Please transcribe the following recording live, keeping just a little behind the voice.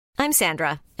I'm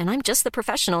Sandra, and I'm just the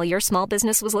professional your small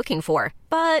business was looking for.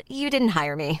 But you didn't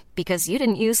hire me because you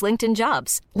didn't use LinkedIn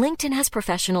Jobs. LinkedIn has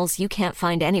professionals you can't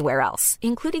find anywhere else,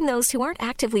 including those who aren't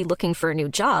actively looking for a new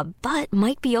job, but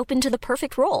might be open to the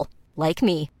perfect role, like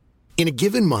me. In a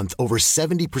given month, over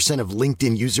 70% of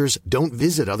LinkedIn users don't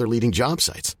visit other leading job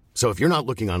sites. So if you're not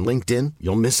looking on LinkedIn,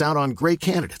 you'll miss out on great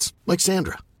candidates like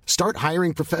Sandra. Start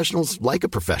hiring professionals like a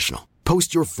professional.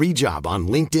 Post your free job on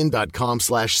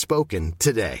linkedin.com/spoken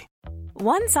today.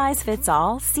 One size fits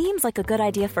all seems like a good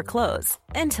idea for clothes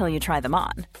until you try them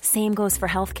on. Same goes for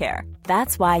healthcare.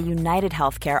 That's why United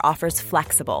Healthcare offers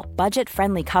flexible,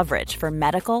 budget-friendly coverage for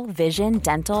medical, vision,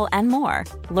 dental, and more.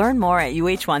 Learn more at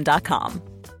uh1.com.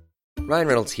 Ryan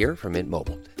Reynolds here from Mint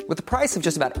Mobile. With the price of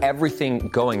just about everything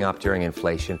going up during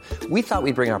inflation, we thought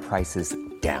we'd bring our prices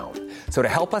down. So to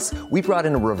help us, we brought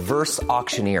in a reverse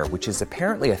auctioneer, which is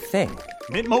apparently a thing.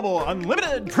 Mint Mobile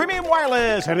Unlimited Premium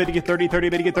Wireless. How to get 30,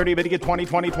 30, bit to get 30, bit to get 20,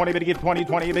 20, 20, bit to get 20,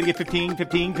 20, bit to get 15,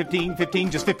 15, 15,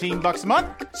 15, just $15 a month?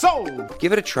 Sold!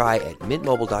 Give it a try at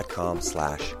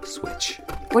mintmobile.com/switch.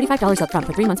 $45 up front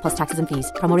for 3 months plus taxes and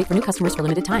fees. Promo rate for new customers for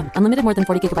limited time. Unlimited more than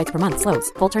 40 gigabytes per month.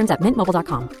 Slows full terms at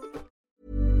mintmobile.com.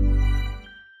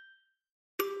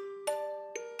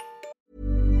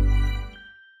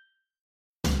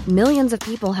 Millions of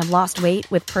people have lost weight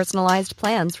with personalized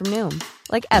plans from Noom.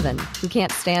 Like Evan, who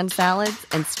can't stand salads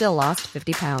and still lost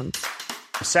 50 pounds.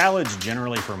 Salads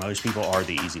generally for most people are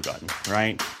the easy button,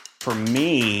 right? For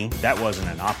me, that wasn't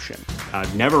an option. I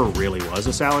never really was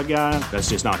a salad guy. That's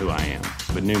just not who I am.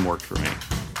 But Noom worked for me.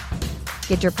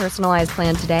 Get your personalized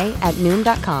plan today at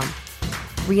Noom.com.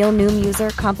 Real Noom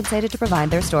user compensated to provide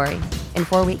their story. In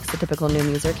 4 weeks, the typical Noom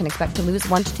user can expect to lose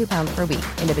 1 to 2 pounds per week.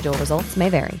 Individual results may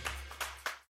vary.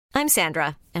 I'm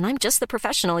Sandra, and I'm just the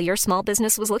professional your small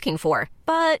business was looking for.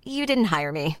 But you didn't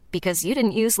hire me because you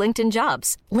didn't use LinkedIn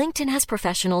Jobs. LinkedIn has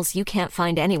professionals you can't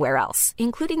find anywhere else,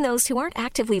 including those who aren't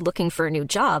actively looking for a new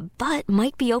job, but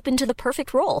might be open to the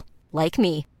perfect role, like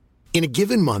me. In a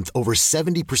given month, over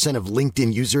 70% of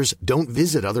LinkedIn users don't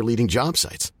visit other leading job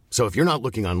sites. So if you're not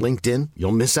looking on LinkedIn,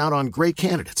 you'll miss out on great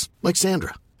candidates like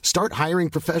Sandra. Start hiring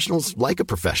professionals like a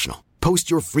professional. Post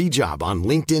your free job on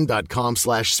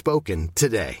linkedin.com/spoken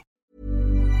today.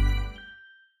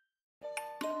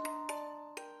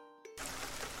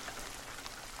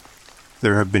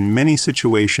 There have been many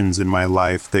situations in my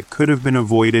life that could have been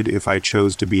avoided if I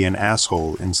chose to be an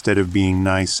asshole instead of being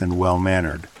nice and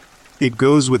well-mannered. It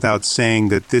goes without saying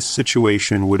that this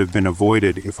situation would have been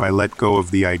avoided if I let go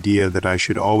of the idea that I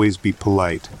should always be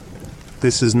polite.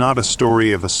 This is not a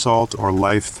story of assault or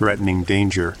life-threatening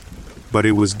danger, but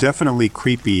it was definitely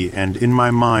creepy and in my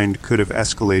mind could have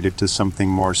escalated to something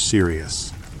more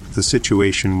serious. The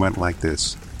situation went like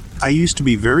this. I used to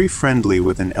be very friendly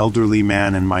with an elderly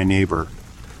man and my neighbor.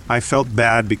 I felt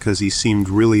bad because he seemed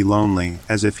really lonely,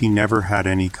 as if he never had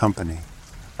any company.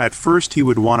 At first he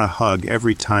would want a hug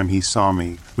every time he saw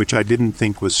me, which I didn't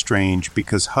think was strange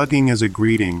because hugging as a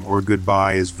greeting or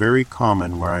goodbye is very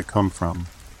common where I come from.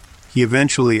 He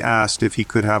eventually asked if he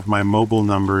could have my mobile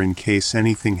number in case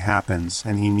anything happens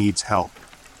and he needs help.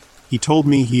 He told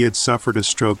me he had suffered a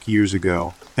stroke years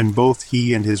ago, and both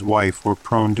he and his wife were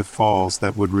prone to falls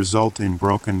that would result in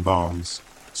broken bones,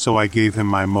 so I gave him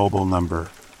my mobile number.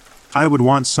 I would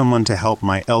want someone to help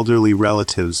my elderly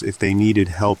relatives if they needed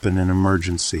help in an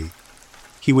emergency.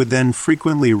 He would then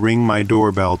frequently ring my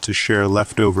doorbell to share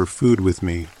leftover food with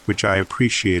me, which I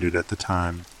appreciated at the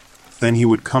time. Then he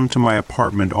would come to my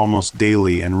apartment almost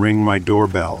daily and ring my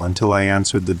doorbell until I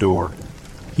answered the door.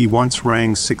 He once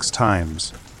rang 6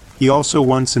 times. He also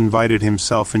once invited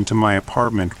himself into my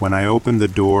apartment when I opened the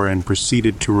door and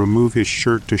proceeded to remove his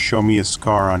shirt to show me a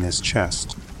scar on his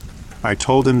chest. I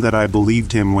told him that I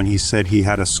believed him when he said he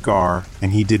had a scar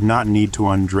and he did not need to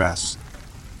undress.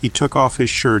 He took off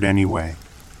his shirt anyway.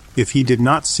 If he did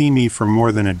not see me for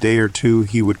more than a day or two,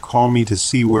 he would call me to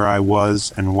see where I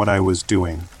was and what I was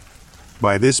doing.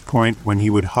 By this point, when he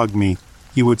would hug me,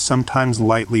 he would sometimes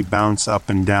lightly bounce up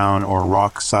and down or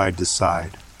rock side to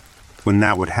side. When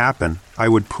that would happen, I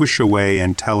would push away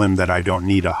and tell him that I don't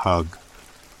need a hug.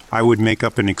 I would make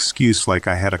up an excuse like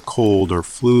I had a cold or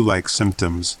flu-like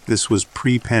symptoms. This was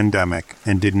pre-pandemic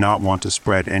and did not want to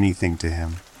spread anything to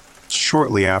him.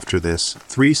 Shortly after this,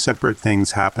 3 separate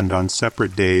things happened on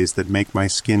separate days that make my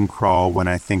skin crawl when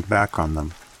I think back on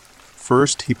them.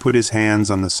 First, he put his hands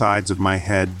on the sides of my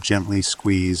head, gently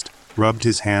squeezed, rubbed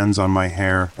his hands on my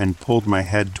hair, and pulled my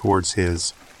head towards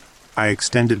his. I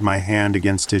extended my hand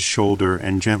against his shoulder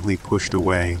and gently pushed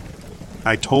away.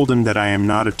 I told him that I am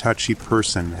not a touchy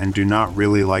person and do not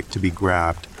really like to be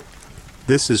grabbed.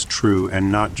 This is true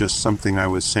and not just something I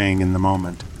was saying in the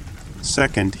moment.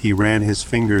 Second, he ran his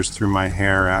fingers through my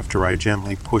hair after I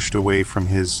gently pushed away from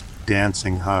his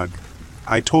dancing hug.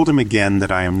 I told him again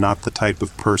that I am not the type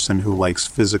of person who likes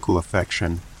physical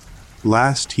affection.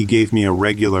 Last, he gave me a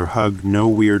regular hug, no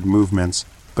weird movements,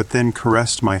 but then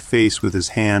caressed my face with his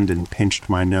hand and pinched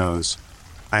my nose.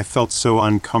 I felt so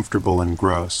uncomfortable and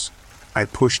gross. I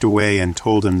pushed away and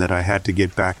told him that I had to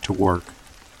get back to work.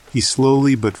 He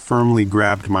slowly but firmly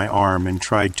grabbed my arm and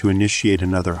tried to initiate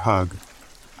another hug.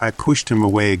 I pushed him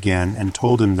away again and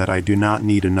told him that I do not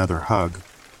need another hug.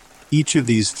 Each of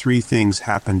these three things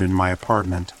happened in my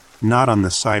apartment, not on the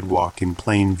sidewalk in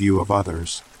plain view of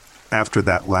others. After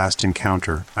that last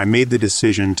encounter, I made the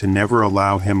decision to never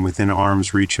allow him within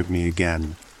arm's reach of me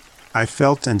again. I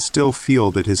felt and still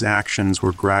feel that his actions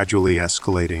were gradually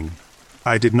escalating.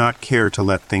 I did not care to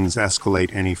let things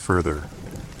escalate any further.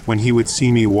 When he would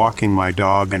see me walking my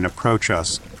dog and approach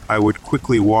us, I would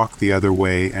quickly walk the other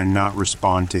way and not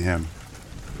respond to him.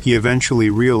 He eventually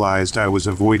realized I was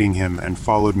avoiding him and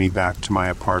followed me back to my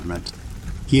apartment.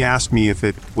 He asked me if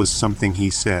it was something he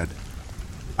said.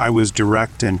 I was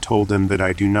direct and told him that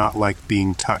I do not like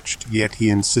being touched, yet he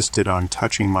insisted on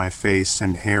touching my face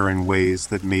and hair in ways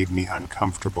that made me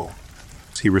uncomfortable.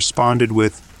 He responded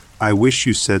with, "I wish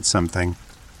you said something."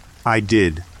 I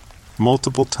did,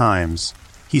 multiple times.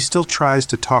 He still tries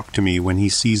to talk to me when he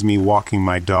sees me walking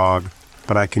my dog,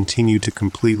 but I continue to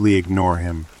completely ignore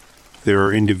him. There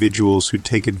are individuals who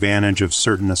take advantage of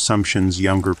certain assumptions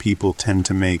younger people tend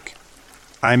to make.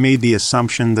 I made the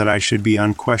assumption that I should be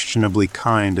unquestionably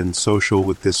kind and social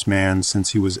with this man since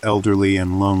he was elderly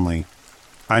and lonely.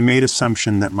 I made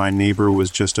assumption that my neighbor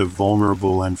was just a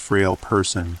vulnerable and frail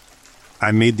person.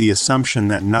 I made the assumption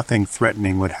that nothing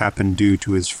threatening would happen due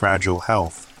to his fragile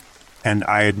health. And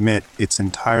I admit it's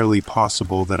entirely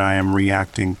possible that I am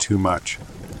reacting too much.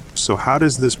 So how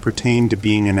does this pertain to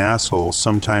being an asshole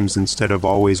sometimes instead of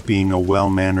always being a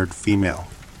well-mannered female?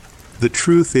 The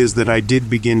truth is that I did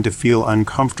begin to feel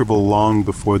uncomfortable long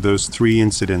before those three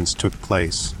incidents took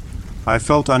place. I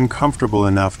felt uncomfortable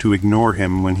enough to ignore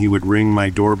him when he would ring my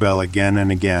doorbell again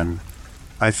and again.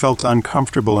 I felt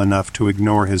uncomfortable enough to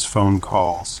ignore his phone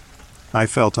calls. I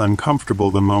felt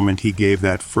uncomfortable the moment he gave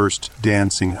that first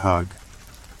dancing hug.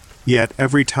 Yet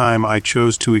every time I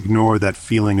chose to ignore that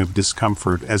feeling of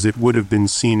discomfort, as it would have been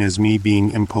seen as me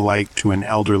being impolite to an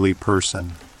elderly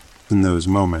person. In those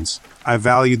moments, I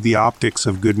valued the optics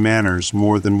of good manners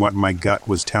more than what my gut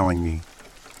was telling me.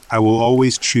 I will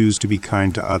always choose to be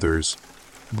kind to others.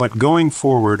 But going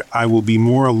forward, I will be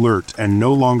more alert and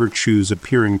no longer choose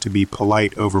appearing to be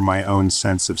polite over my own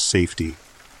sense of safety.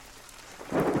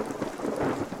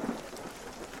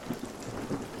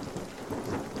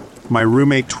 My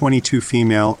roommate, 22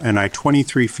 female, and I,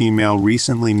 23 female,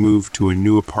 recently moved to a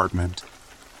new apartment.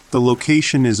 The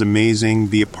location is amazing,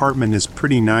 the apartment is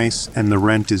pretty nice, and the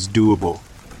rent is doable.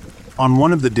 On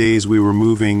one of the days we were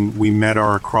moving, we met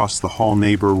our across-the-hall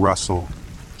neighbor, Russell.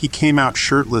 He came out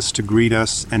shirtless to greet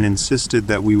us and insisted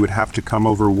that we would have to come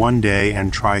over one day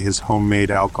and try his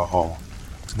homemade alcohol.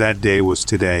 That day was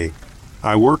today.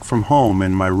 I work from home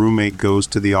and my roommate goes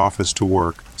to the office to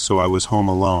work, so I was home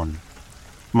alone.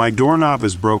 My doorknob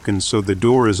is broken, so the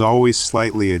door is always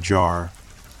slightly ajar.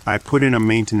 I put in a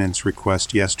maintenance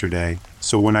request yesterday,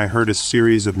 so when I heard a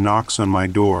series of knocks on my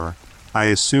door, I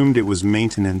assumed it was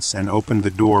maintenance and opened the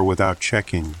door without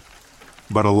checking.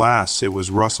 But alas, it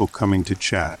was Russell coming to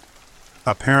chat.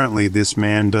 Apparently this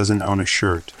man doesn't own a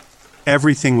shirt.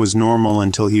 Everything was normal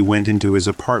until he went into his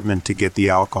apartment to get the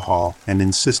alcohol and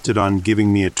insisted on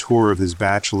giving me a tour of his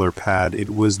bachelor pad. It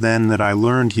was then that I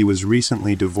learned he was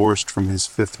recently divorced from his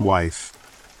 5th wife.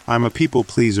 I'm a people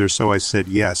pleaser, so I said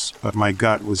yes, but my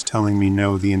gut was telling me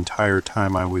no the entire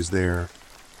time I was there.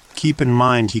 Keep in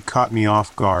mind he caught me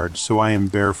off guard, so I am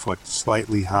barefoot,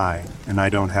 slightly high, and I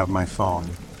don't have my phone.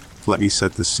 Let me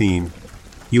set the scene.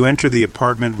 You enter the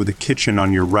apartment with a kitchen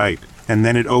on your right, and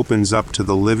then it opens up to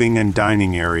the living and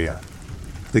dining area.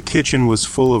 The kitchen was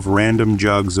full of random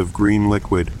jugs of green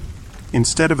liquid.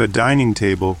 Instead of a dining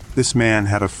table, this man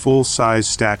had a full-size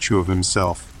statue of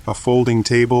himself, a folding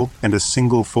table, and a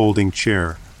single folding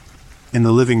chair. In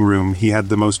the living room, he had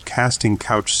the most casting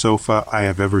couch sofa I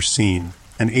have ever seen,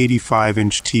 an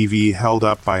 85-inch TV held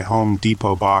up by Home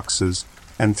Depot boxes,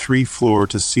 and 3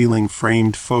 floor-to-ceiling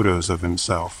framed photos of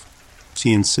himself.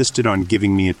 He insisted on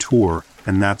giving me a tour,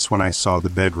 and that's when I saw the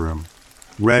bedroom.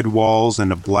 Red walls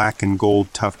and a black and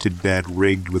gold tufted bed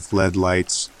rigged with LED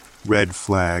lights. Red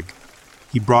flag.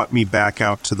 He brought me back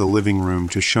out to the living room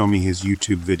to show me his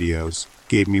YouTube videos,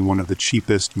 gave me one of the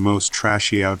cheapest, most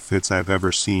trashy outfits I've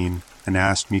ever seen, and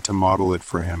asked me to model it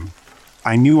for him.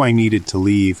 I knew I needed to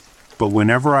leave, but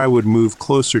whenever I would move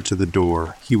closer to the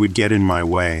door, he would get in my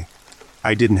way.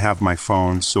 I didn't have my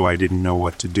phone, so I didn't know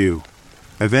what to do.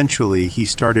 Eventually, he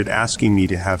started asking me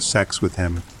to have sex with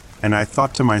him, and I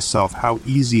thought to myself how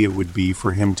easy it would be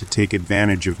for him to take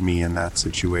advantage of me in that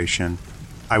situation.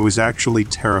 I was actually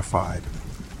terrified.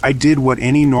 I did what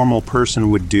any normal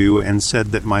person would do and said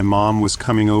that my mom was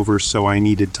coming over, so I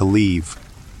needed to leave.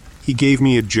 He gave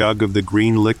me a jug of the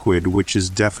green liquid, which is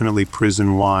definitely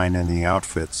prison wine, and the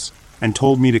outfits, and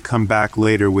told me to come back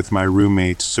later with my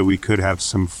roommates so we could have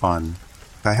some fun.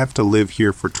 I have to live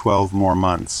here for 12 more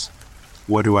months.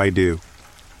 What do I do?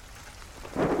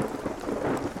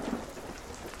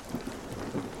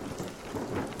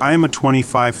 I am a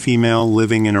 25 female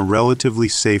living in a relatively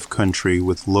safe country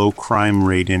with low crime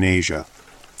rate in Asia.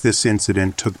 This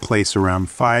incident took place around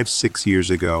 5-6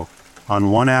 years ago, on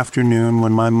one afternoon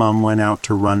when my mom went out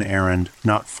to run errand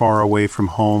not far away from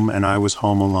home and I was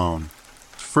home alone.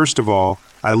 First of all,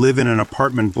 I live in an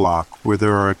apartment block where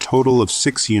there are a total of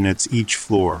 6 units each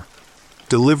floor.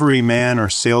 Delivery man or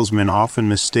salesman often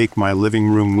mistake my living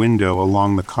room window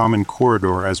along the common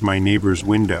corridor as my neighbor's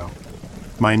window.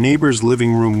 My neighbor's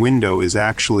living room window is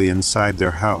actually inside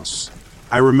their house.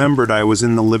 I remembered I was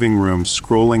in the living room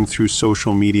scrolling through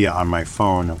social media on my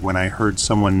phone when I heard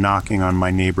someone knocking on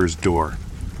my neighbor's door.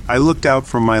 I looked out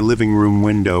from my living room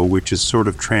window, which is sort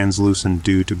of translucent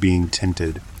due to being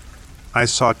tinted. I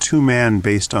saw 2 men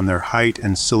based on their height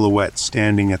and silhouette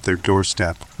standing at their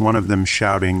doorstep, one of them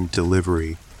shouting,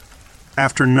 "Delivery."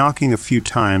 After knocking a few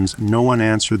times, no one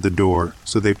answered the door,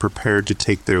 so they prepared to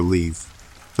take their leave.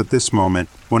 At this moment,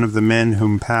 one of the men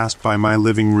whom passed by my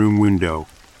living room window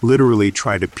literally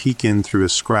tried to peek in through a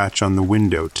scratch on the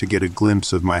window to get a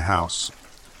glimpse of my house.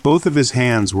 Both of his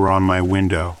hands were on my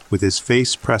window, with his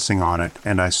face pressing on it,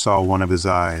 and I saw one of his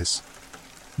eyes.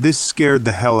 This scared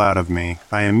the hell out of me.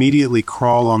 I immediately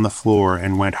crawled on the floor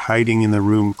and went hiding in the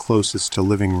room closest to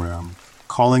living room,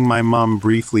 calling my mom,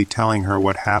 briefly telling her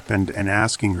what happened and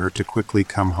asking her to quickly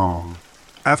come home.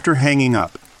 After hanging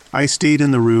up, I stayed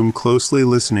in the room closely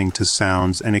listening to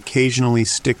sounds and occasionally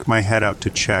stick my head out to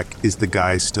check, is the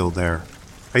guy still there?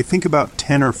 I think about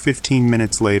 10 or 15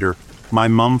 minutes later, my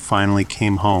mom finally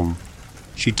came home.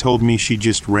 She told me she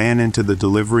just ran into the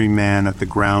delivery man at the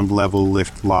ground level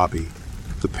lift lobby.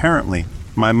 Apparently,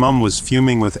 my mom was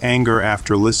fuming with anger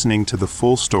after listening to the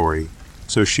full story,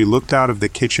 so she looked out of the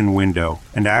kitchen window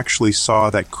and actually saw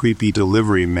that creepy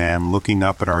delivery man looking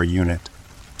up at our unit.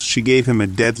 She gave him a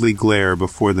deadly glare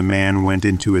before the man went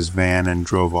into his van and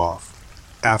drove off.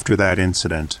 After that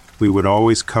incident, we would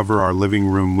always cover our living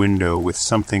room window with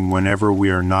something whenever we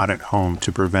are not at home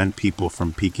to prevent people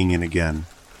from peeking in again.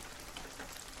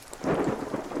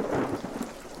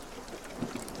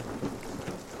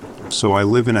 So I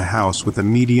live in a house with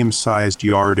a medium-sized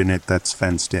yard in it that's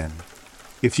fenced in.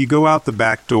 If you go out the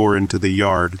back door into the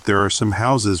yard, there are some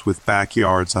houses with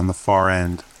backyards on the far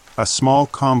end. A small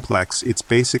complex. It's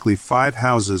basically 5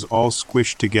 houses all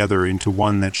squished together into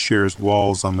one that shares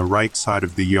walls on the right side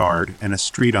of the yard and a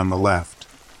street on the left.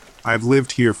 I've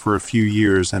lived here for a few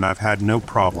years and I've had no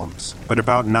problems, but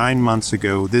about 9 months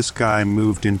ago this guy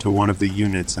moved into one of the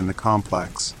units in the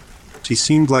complex. He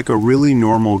seemed like a really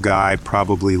normal guy,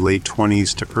 probably late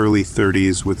 20s to early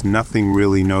 30s, with nothing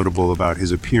really notable about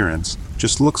his appearance.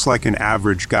 Just looks like an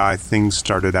average guy. Things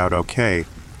started out okay.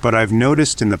 But I've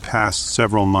noticed in the past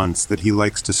several months that he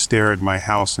likes to stare at my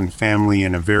house and family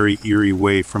in a very eerie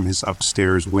way from his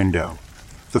upstairs window.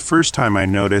 The first time I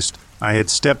noticed, I had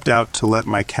stepped out to let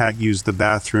my cat use the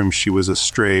bathroom. She was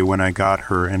astray when I got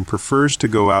her and prefers to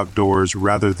go outdoors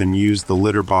rather than use the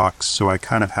litter box, so I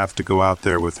kind of have to go out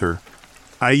there with her.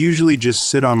 I usually just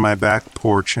sit on my back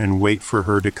porch and wait for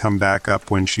her to come back up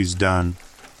when she's done.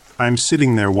 I'm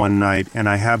sitting there one night and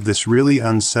I have this really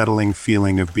unsettling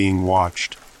feeling of being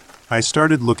watched. I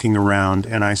started looking around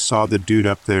and I saw the dude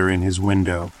up there in his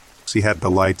window. He had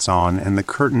the lights on and the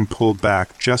curtain pulled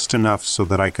back just enough so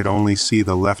that I could only see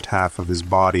the left half of his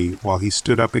body while he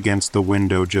stood up against the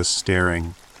window just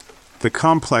staring. The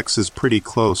complex is pretty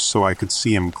close so I could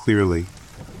see him clearly.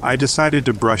 I decided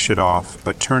to brush it off,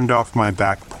 but turned off my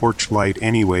back porch light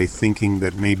anyway, thinking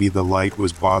that maybe the light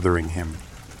was bothering him.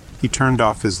 He turned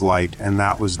off his light and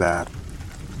that was that.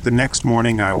 The next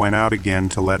morning I went out again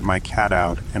to let my cat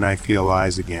out, and I feel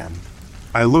eyes again.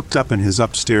 I looked up in his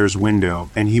upstairs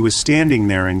window, and he was standing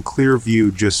there in clear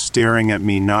view just staring at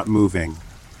me, not moving.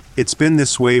 It's been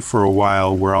this way for a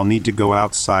while where I'll need to go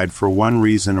outside for one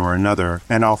reason or another,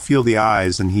 and I'll feel the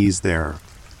eyes and he's there.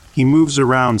 He moves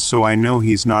around so I know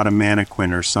he's not a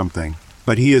mannequin or something.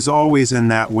 But he is always in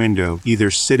that window, either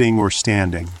sitting or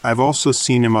standing. I've also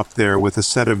seen him up there with a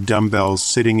set of dumbbells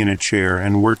sitting in a chair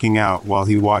and working out while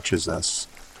he watches us.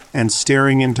 And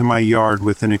staring into my yard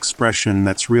with an expression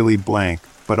that's really blank,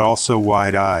 but also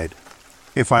wide-eyed.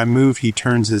 If I move, he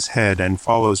turns his head and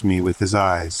follows me with his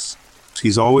eyes.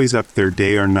 He's always up there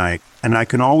day or night, and I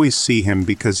can always see him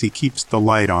because he keeps the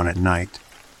light on at night.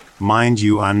 Mind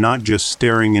you, I'm not just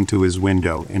staring into his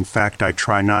window. In fact, I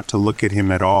try not to look at him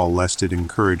at all lest it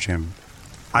encourage him.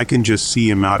 I can just see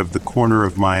him out of the corner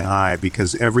of my eye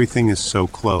because everything is so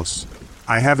close.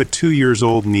 I have a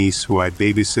 2-year-old niece who I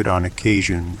babysit on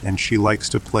occasion, and she likes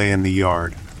to play in the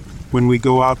yard. When we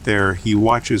go out there, he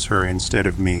watches her instead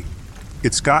of me.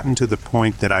 It's gotten to the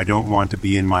point that I don't want to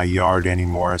be in my yard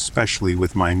anymore, especially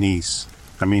with my niece.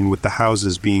 With the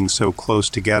houses being so close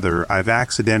together, I've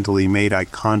accidentally made eye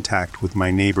contact with my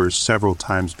neighbors several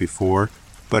times before,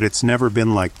 but it's never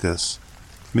been like this.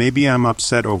 Maybe I'm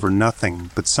upset over nothing,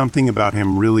 but something about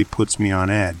him really puts me on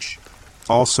edge.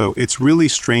 Also, it's really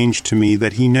strange to me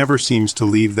that he never seems to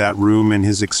leave that room, and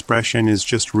his expression is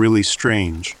just really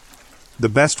strange. The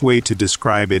best way to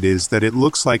describe it is that it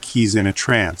looks like he's in a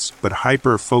trance, but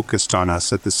hyper-focused on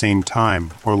us at the same time,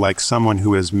 or like someone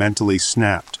who has mentally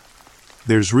snapped.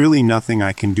 There's really nothing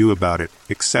I can do about it,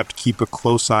 except keep a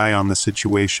close eye on the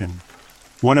situation.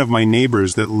 One of my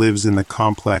neighbors that lives in the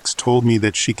complex told me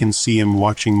that she can see him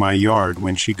watching my yard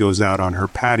when she goes out on her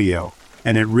patio,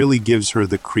 and it really gives her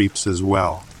the creeps as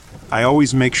well. I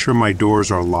always make sure my doors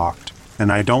are locked,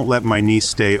 and I don't let my niece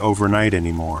stay overnight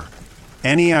anymore.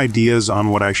 Any ideas on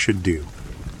what I should do?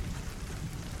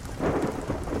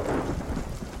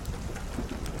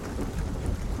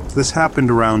 This happened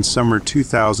around summer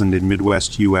 2000 in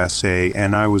Midwest USA,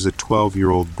 and I was a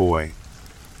 12-year-old boy.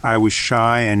 I was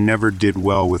shy and never did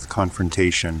well with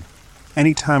confrontation.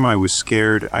 Anytime I was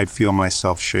scared, I'd feel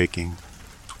myself shaking.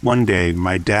 One day,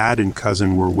 my dad and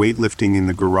cousin were weightlifting in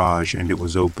the garage and it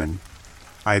was open.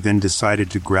 I then decided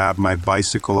to grab my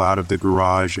bicycle out of the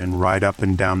garage and ride up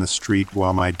and down the street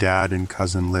while my dad and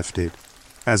cousin lifted.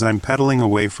 As I'm pedaling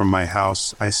away from my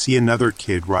house, I see another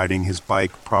kid riding his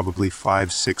bike probably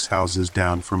 5-6 houses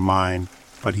down from mine,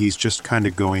 but he's just kind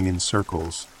of going in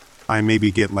circles. I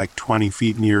maybe get like 20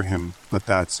 feet near him, but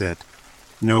that's it.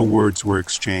 No words were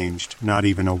exchanged, not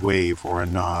even a wave or a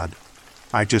nod.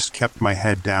 I just kept my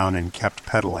head down and kept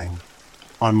pedaling.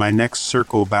 On my next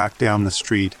circle back down the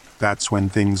street, that's when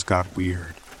things got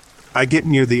weird. I get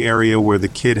near the area where the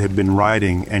kid had been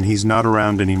riding, and he's not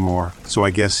around anymore, so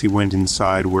I guess he went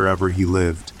inside wherever he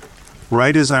lived.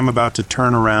 Right as I'm about to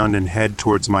turn around and head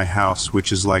towards my house,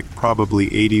 which is like probably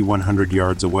 80-100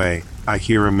 yards away, I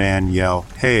hear a man yell,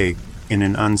 "Hey," in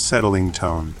an unsettling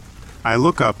tone. I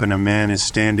look up and a man is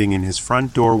standing in his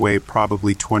front doorway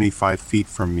probably 25 feet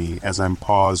from me as I'm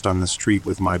paused on the street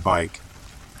with my bike.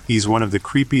 He's one of the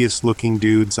creepiest looking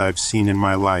dudes I've seen in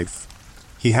my life.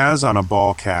 He has on a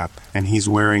ball cap, and he's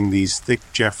wearing these thick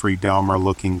Jeffrey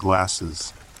Dahmer-looking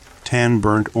glasses. Tan,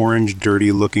 burnt orange,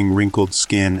 dirty-looking wrinkled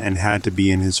skin, and had to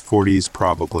be in his 40s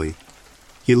probably.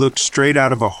 He looked straight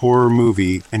out of a horror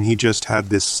movie, and he just had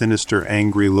this sinister,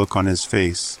 angry look on his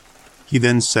face. He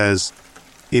then says,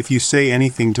 "If you say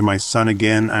anything to my son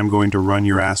again, I'm going to run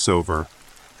your ass over."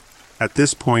 At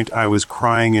this point, I was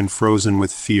crying and frozen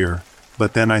with fear,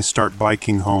 but then I start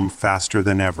biking home faster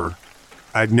than ever.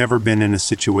 I'd never been in a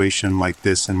situation like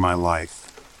this in my life.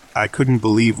 I couldn't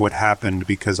believe what happened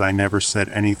because I never said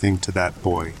anything to that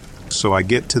boy. So I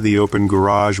get to the open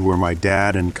garage where my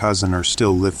dad and cousin are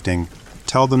still lifting,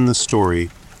 tell them the story,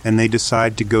 and they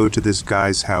decide to go to this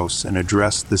guy's house and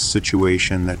address this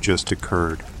situation that just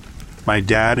occurred. My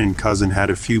dad and cousin had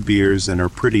a few beers and are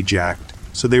pretty jacked,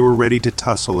 so they were ready to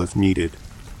tussle if needed.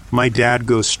 My dad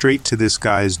goes straight to this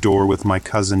guy's door with my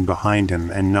cousin behind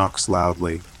him and knocks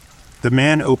loudly. The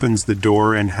man opens the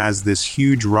door and has this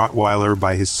huge Rottweiler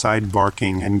by his side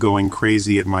barking and going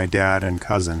crazy at my dad and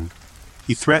cousin.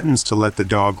 He threatens to let the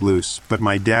dog loose, but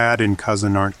my dad and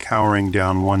cousin aren't cowering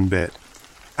down one bit.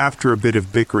 After a bit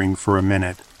of bickering for a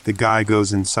minute, the guy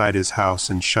goes inside his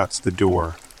house and shuts the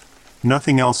door.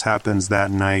 Nothing else happens that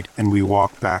night, and we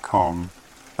walk back home.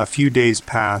 A few days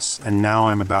pass, and now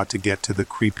I'm about to get to the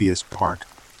creepiest part.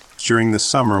 During the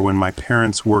summer, when my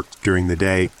parents worked during the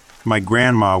day, my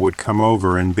grandma would come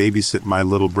over and babysit my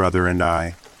little brother and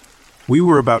I. We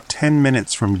were about 10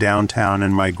 minutes from downtown,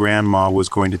 and my grandma was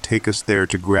going to take us there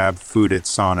to grab food at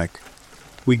Sonic.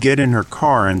 We get in her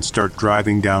car and start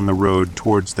driving down the road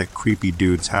towards that creepy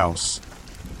dude's house.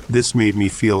 This made me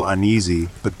feel uneasy,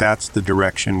 but that's the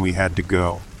direction we had to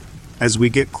go. As we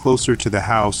get closer to the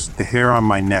house, the hair on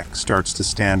my neck starts to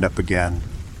stand up again.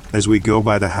 As we go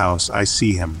by the house, I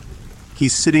see him.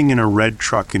 He's sitting in a red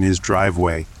truck in his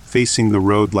driveway, facing the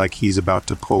road like he's about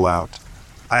to pull out.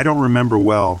 I don't remember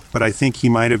well, but I think he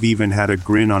might have even had a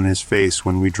grin on his face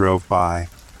when we drove by.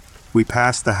 We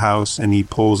pass the house and he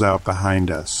pulls out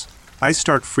behind us. I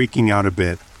start freaking out a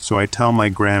bit, so I tell my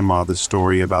grandma the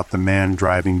story about the man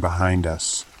driving behind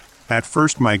us. At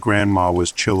first my grandma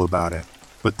was chill about it,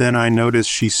 but then I noticed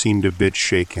she seemed a bit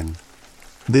shaken.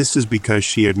 This is because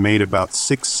she had made about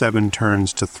 6-7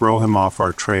 turns to throw him off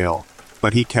our trail,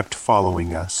 but he kept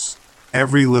following us.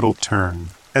 Every little turn.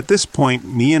 At this point,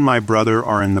 me and my brother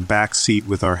are in the back seat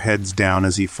with our heads down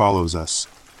as he follows us,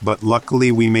 but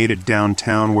luckily we made it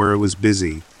downtown where it was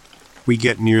busy. We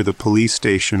get near the police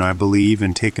station, I believe,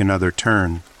 and take another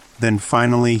turn. Then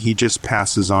finally he just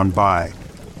passes on by.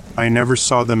 I never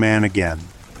saw the man again.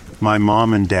 My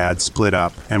mom and dad split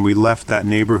up, and we left that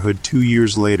neighborhood 2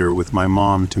 years later with my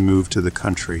mom to move to the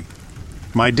country.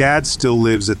 My dad still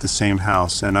lives at the same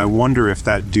house, and I wonder if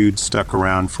that dude stuck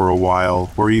around for a while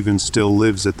or even still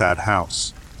lives at that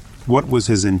house. What was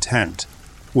his intent?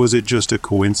 Was it just a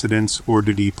coincidence, or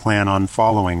did he plan on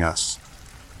following us?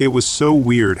 It was so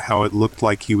weird how it looked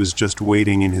like he was just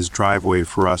waiting in his driveway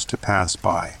for us to pass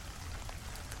by.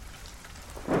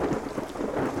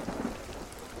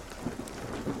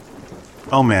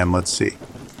 Oh man, let's see.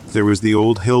 There was the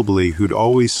old hillbilly who'd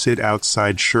always sit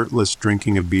outside shirtless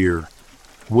drinking a beer.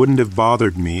 Wouldn't have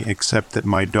bothered me except that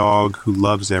my dog, who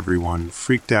loves everyone,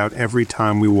 freaked out every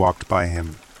time we walked by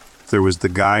him. There was the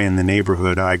guy in the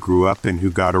neighborhood I grew up in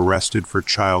who got arrested for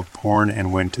child porn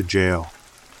and went to jail.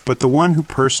 But the one who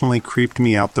personally creeped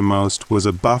me out the most was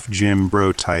a buff gym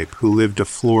bro type who lived a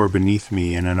floor beneath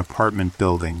me in an apartment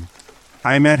building.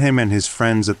 I met him and his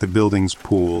friends at the building's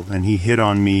pool, and he hit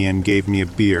on me and gave me a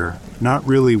beer, not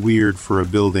really weird for a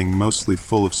building mostly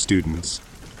full of students.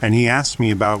 And he asked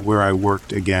me about where I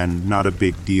worked again, not a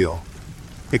big deal.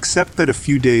 Except that a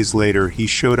few days later he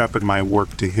showed up at my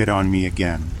work to hit on me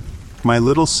again. My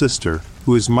little sister,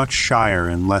 who is much shyer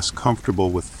and less comfortable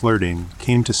with flirting,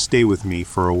 came to stay with me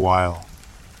for a while.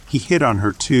 He hit on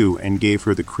her too and gave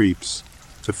her the creeps.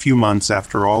 A few months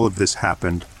after all of this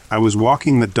happened, I was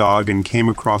walking the dog and came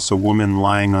across a woman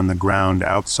lying on the ground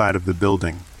outside of the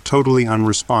building, totally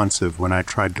unresponsive when I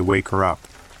tried to wake her up.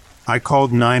 I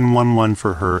called 911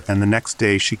 for her, and the next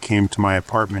day she came to my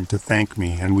apartment to thank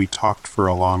me, and we talked for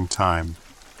a long time.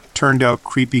 Turned out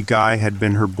creepy guy had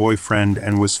been her boyfriend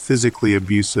and was physically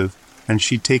abusive, and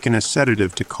she'd taken a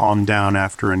sedative to calm down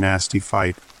after a nasty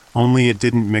fight, only it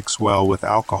didn't mix well with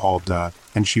alcohol,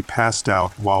 and she passed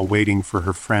out while waiting for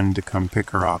her friend to come pick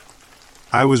her up.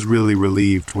 I was really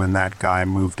relieved when that guy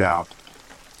moved out.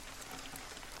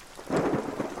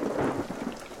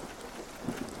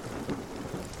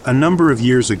 A number of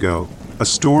years ago, a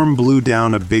storm blew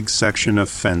down a big section of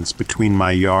fence between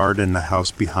my yard and the house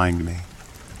behind me.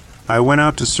 I went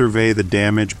out to survey the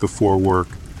damage before work,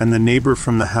 and the neighbor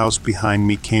from the house behind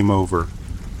me came over.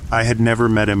 I had never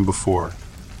met him before.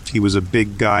 He was a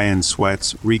big guy in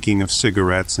sweats, reeking of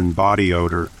cigarettes and body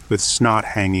odor, with snot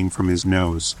hanging from his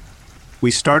nose. We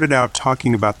started out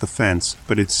talking about the fence,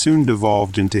 but it soon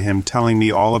devolved into him telling me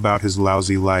all about his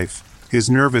lousy life. His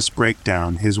nervous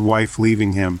breakdown, his wife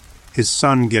leaving him, his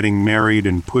son getting married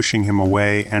and pushing him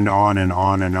away, and on and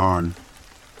on and on.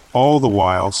 All the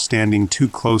while standing too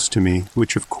close to me,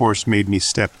 which of course made me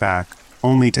step back,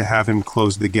 only to have him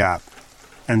close the gap.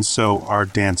 And so our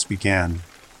dance began.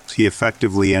 He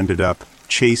effectively ended up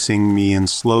chasing me in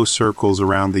slow circles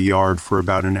around the yard for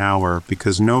about an hour,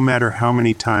 because no matter how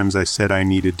many times I said I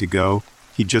needed to go,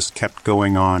 he just kept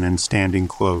going on and standing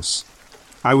close.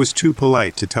 I was too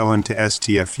polite to tell him to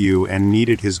STFU and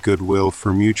needed his goodwill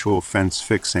for mutual fence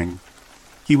fixing.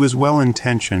 He was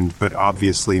well-intentioned but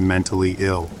obviously mentally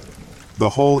ill.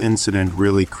 The whole incident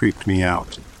really creeped me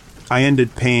out. I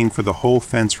ended paying for the whole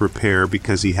fence repair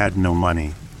because he had no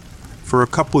money. For a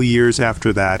couple years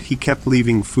after that, he kept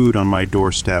leaving food on my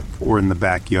doorstep or in the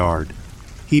backyard.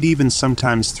 He'd even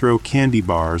sometimes throw candy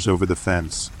bars over the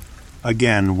fence.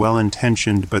 Again,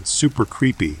 well-intentioned but super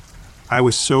creepy. I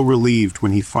was so relieved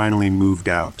when he finally moved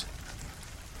out.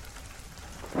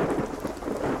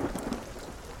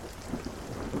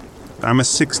 I'm a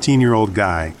 16-year-old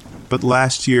guy, but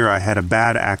last year I had a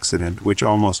bad accident which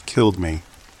almost killed me.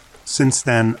 Since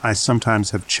then, I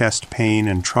sometimes have chest pain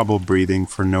and trouble breathing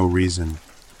for no reason.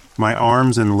 My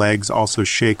arms and legs also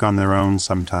shake on their own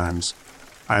sometimes.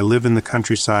 I live in the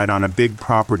countryside on a big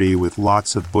property with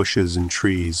lots of bushes and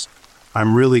trees.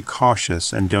 I'm really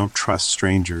cautious and don't trust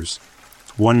strangers.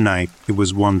 One night, it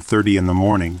was 1:30 in the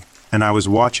morning, and I was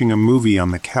watching a movie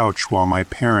on the couch while my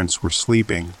parents were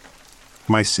sleeping.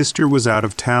 My sister was out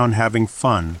of town having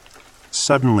fun.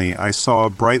 Suddenly, I saw a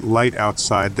bright light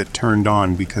outside that turned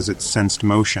on because it sensed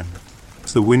motion.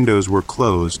 The windows were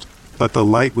closed, but the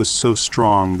light was so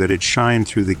strong that it shined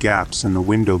through the gaps in the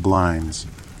window blinds.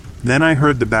 Then I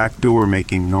heard the back door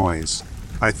making noise.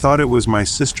 I thought it was my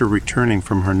sister returning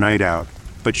from her night out,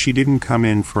 but she didn't come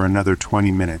in for another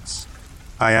 20 minutes.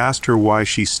 I asked her why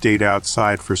she stayed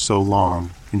outside for so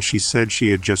long, and she said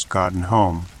she had just gotten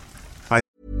home.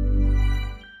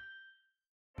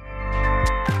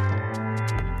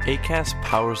 Acast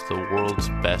powers the world's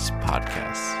best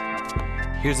podcasts.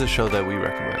 Here's a show that we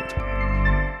recommend.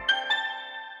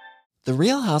 The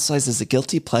Real Housewives is a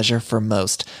guilty pleasure for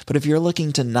most, but if you're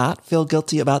looking to not feel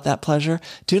guilty about that pleasure,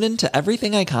 tune in to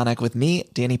Everything Iconic with me,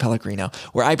 Danny Pellegrino,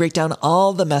 where I break down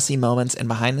all the messy moments and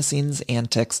behind-the-scenes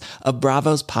antics of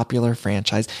Bravo's popular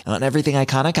franchise. And on Everything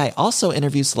Iconic, I also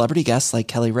interview celebrity guests like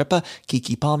Kelly Ripa,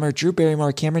 Keke Palmer, Drew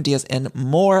Barrymore, Cameron Diaz, and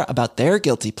more about their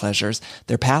guilty pleasures,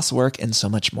 their past work, and so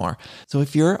much more. So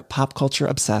if you're pop culture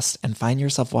obsessed and find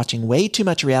yourself watching way too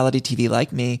much reality TV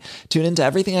like me, tune in to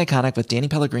Everything Iconic with Danny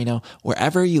Pellegrino,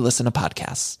 wherever you listen to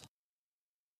podcasts.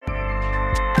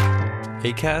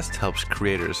 Acast helps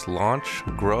creators launch,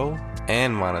 grow,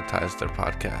 and monetize their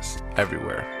podcasts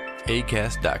everywhere.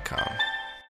 Acast.com.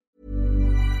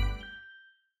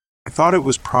 I thought it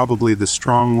was probably the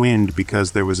strong wind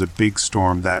because there was a big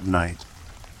storm that night.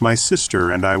 My sister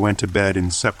and I went to bed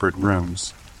in separate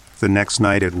rooms. The next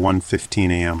night at 1:15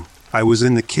 a.m., I was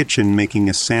in the kitchen making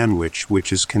a sandwich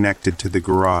which is connected to the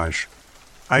garage.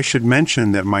 I should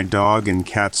mention that my dog and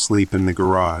cat sleep in the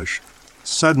garage.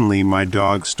 Suddenly, my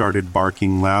dog started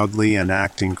barking loudly and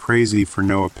acting crazy for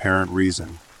no apparent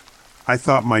reason. I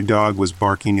thought my dog was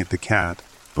barking at the cat,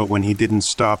 but when he didn't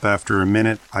stop after a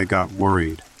minute, I got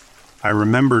worried. I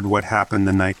remembered what happened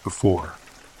the night before.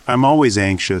 I'm always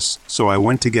anxious, so I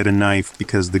went to get a knife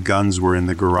because the guns were in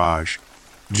the garage.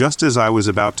 Just as I was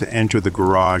about to enter the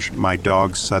garage, my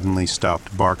dog suddenly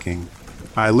stopped barking.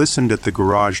 I listened at the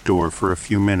garage door for a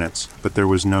few minutes, but there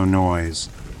was no noise.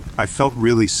 I felt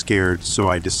really scared, so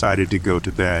I decided to go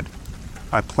to bed.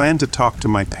 I planned to talk to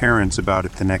my parents about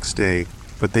it the next day,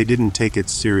 but they didn't take it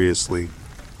seriously.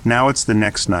 Now it's the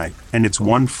next night, and it's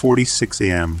 1:46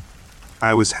 a.m.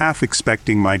 I was half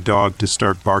expecting my dog to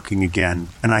start barking again,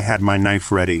 and I had my knife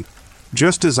ready.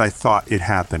 Just as I thought it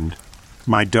happened,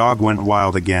 my dog went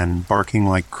wild again, barking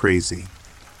like crazy.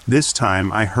 This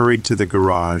time, I hurried to the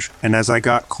garage, and as I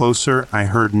got closer, I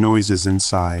heard noises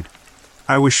inside.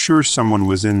 I was sure someone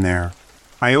was in there.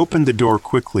 I opened the door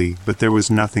quickly, but there was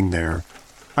nothing there.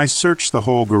 I searched the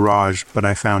whole garage, but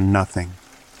I found nothing.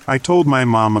 I told my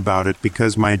mom about it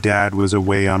because my dad was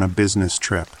away on a business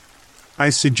trip.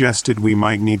 I suggested we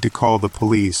might need to call the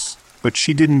police, but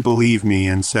she didn't believe me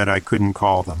and said I couldn't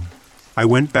call them. I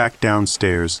went back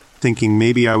downstairs, thinking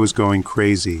maybe I was going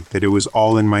crazy, that it was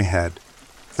all in my head.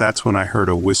 That's when I heard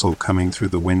a whistle coming through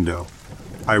the window.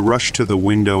 I rushed to the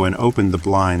window and opened the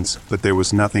blinds, but there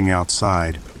was nothing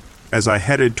outside. As I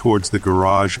headed towards the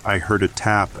garage, I heard a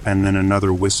tap and then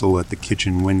another whistle at the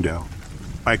kitchen window.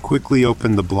 I quickly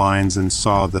opened the blinds and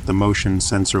saw that the motion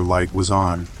sensor light was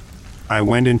on. I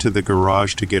went into the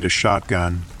garage to get a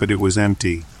shotgun, but it was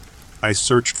empty. I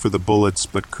searched for the bullets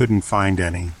but couldn't find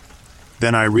any.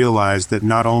 Then I realized that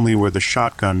not only were the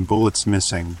shotgun bullets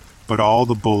missing, but all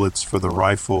the bullets for the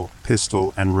rifle,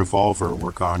 pistol, and revolver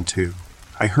were gone too.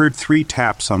 I heard 3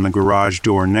 taps on the garage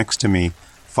door next to me,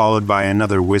 followed by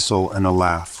another whistle and a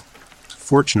laugh.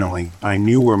 Fortunately, I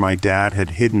knew where my dad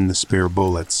had hidden the spare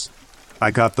bullets.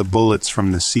 I got the bullets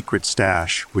from the secret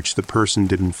stash, which the person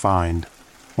didn't find.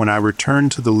 When I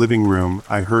returned to the living room,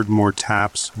 I heard more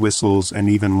taps, whistles, and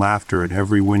even laughter at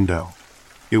every window.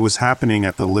 It was happening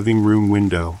at the living room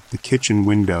window, the kitchen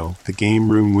window, the game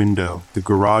room window, the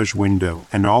garage window,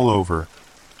 and all over.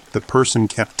 The person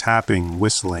kept tapping,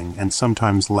 whistling, and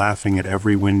sometimes laughing at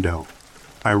every window.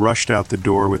 I rushed out the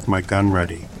door with my gun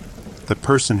ready. The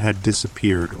person had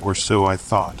disappeared, or so I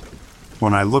thought.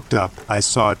 When I looked up, I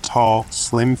saw a tall,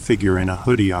 slim figure in a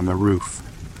hoodie on the roof.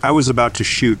 I was about to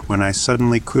shoot when I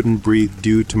suddenly couldn't breathe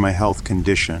due to my health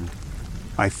condition.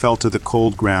 I fell to the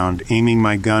cold ground, aiming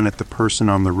my gun at the person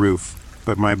on the roof,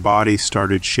 but my body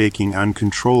started shaking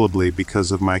uncontrollably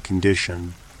because of my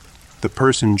condition. The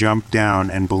person jumped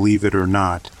down, and believe it or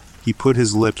not, he put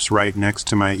his lips right next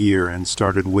to my ear and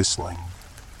started whistling.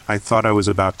 I thought I was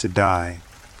about to die.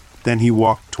 Then he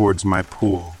walked towards my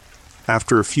pool.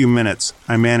 After a few minutes,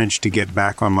 I managed to get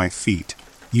back on my feet,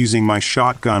 using my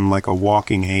shotgun like a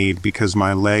walking aid because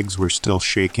my legs were still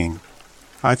shaking.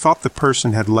 I thought the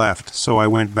person had left, so I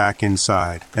went back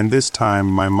inside, and this time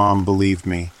my mom believed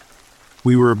me.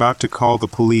 We were about to call the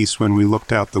police when we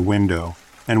looked out the window,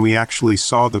 and we actually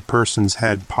saw the person's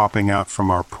head popping out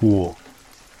from our pool.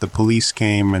 The police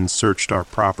came and searched our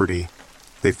property.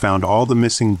 They found all the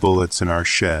missing bullets in our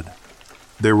shed.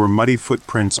 There were muddy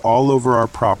footprints all over our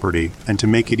property, and to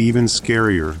make it even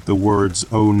scarier, the words,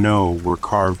 "Oh no," were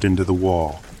carved into the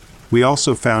wall. We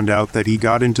also found out that he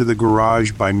got into the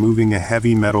garage by moving a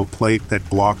heavy metal plate that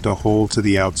blocked a hole to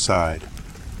the outside.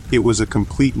 It was a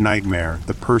complete nightmare,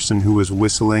 the person who was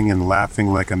whistling and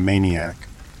laughing like a maniac.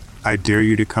 I dare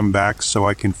you to come back so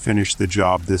I can finish the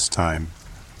job this time.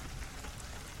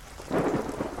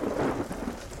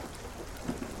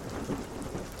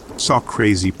 Saw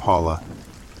Crazy Paula.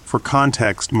 For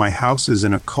context, my house is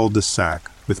in a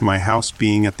cul-de-sac, with my house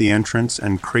being at the entrance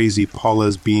and Crazy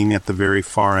Paula's being at the very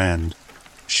far end.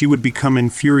 She would become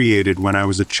infuriated when I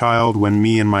was a child when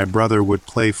me and my brother would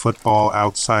play football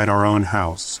outside our own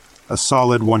house, a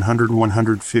solid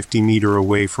 150 meter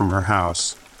away from her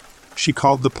house. She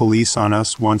called the police on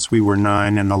us once we were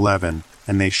 9 and 11,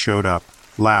 and they showed up,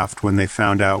 laughed when they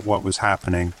found out what was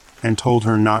happening, and told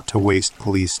her not to waste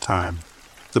police time.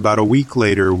 About a week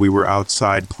later, we were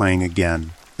outside playing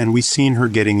again, and we seen her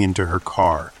getting into her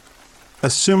car.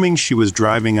 Assuming she was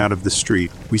driving out of the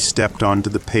street, we stepped onto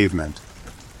the pavement.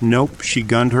 Nope, she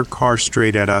gunned her car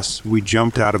straight at us, we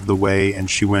jumped out of the way, and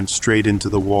she went straight into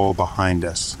the wall behind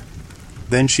us.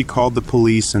 Then she called the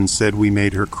police and said we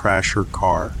made her crash her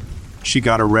car. She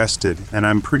got arrested, and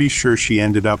I'm pretty sure she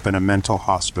ended up in a mental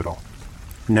hospital.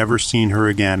 Never seen her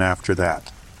again after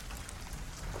that.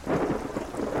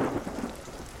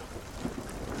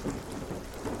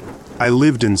 I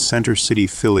lived in Center City,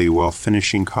 Philly while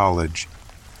finishing college.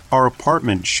 Our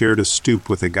apartment shared a stoop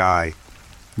with a guy.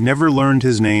 Never learned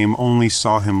his name, only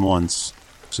saw him once.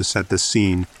 To set the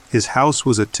scene, his house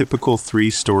was a typical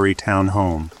 3-story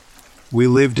townhome. We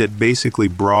lived at basically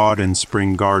Broad and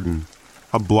Spring Garden,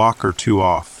 a block or two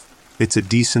off. It's a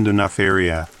decent enough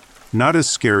area, not as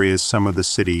scary as some of the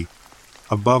city.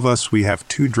 Above us we have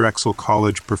 2 Drexel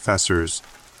College professors,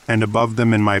 and above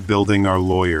them in my building are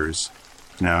lawyers.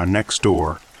 Now next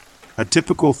door, a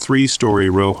typical 3-story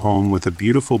row home with a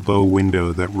beautiful bow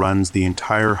window that runs the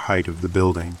entire height of the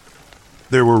building.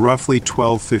 There were roughly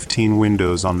 12-15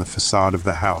 windows on the facade of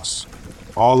the house,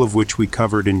 all of which we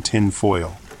covered in tin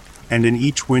foil, and in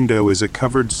each window is a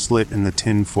covered slit in the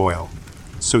tin foil,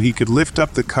 so he could lift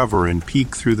up the cover and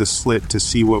peek through the slit to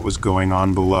see what was going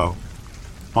on below.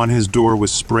 On his door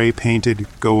was spray painted,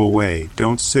 "Go away,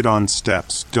 don't sit on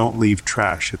steps, don't leave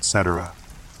trash," etc.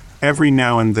 Every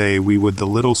now and then we would the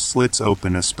little slits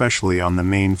open, especially on the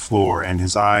main floor, and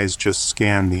his eyes just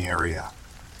scanned the area.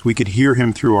 We could hear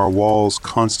him through our walls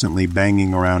constantly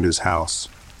banging around his house,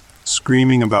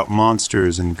 screaming about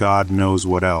monsters and God knows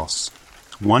what else.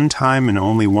 One time and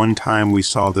only one time we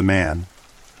saw the man.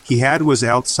 He was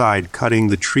outside cutting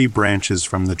the tree branches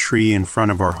from the tree in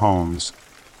front of our homes,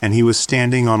 and he was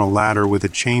standing on a ladder with a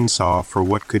chainsaw for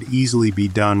what could easily be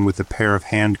done with a pair of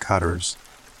hand cutters.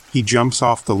 He jumps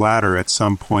off the ladder at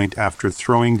some point after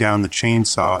throwing down the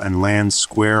chainsaw and lands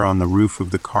square on the roof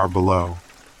of the car below,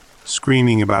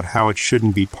 screaming about how it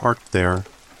shouldn't be parked there.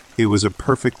 It was a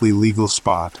perfectly legal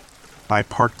spot. I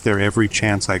parked there every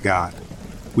chance I got.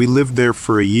 We lived there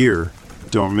for a year.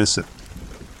 Don't miss it.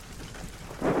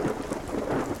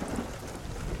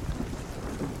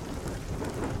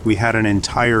 We had an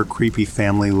entire creepy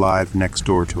family live next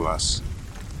door to us.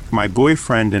 My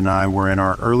boyfriend and I were in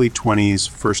our early 20s,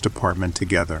 first apartment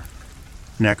together.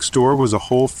 Next door was a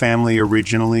whole family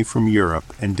originally from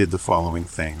Europe and did the following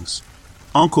things.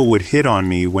 Uncle would hit on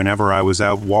me whenever I was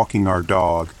out walking our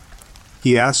dog.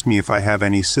 He asked me if I have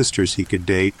any sisters he could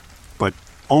date, but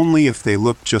only if they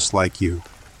looked just like you.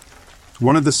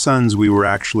 One of the sons we were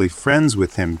actually friends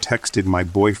with him texted my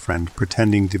boyfriend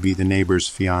pretending to be the neighbor's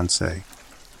fiancé.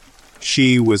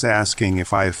 She was asking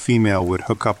if a female would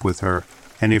hook up with her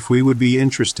and if we would be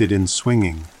interested in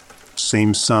swinging.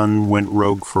 Same son went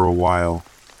rogue for a while.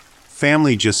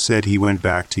 Family just said he went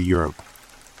back to Europe.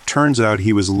 Turns out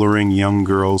he was luring young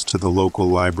girls to the local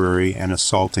library and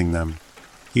assaulting them.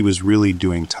 He was really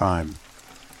doing time.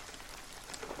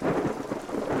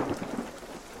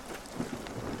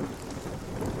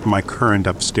 My current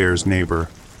upstairs neighbor.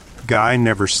 Guy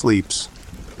never sleeps.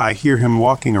 I hear him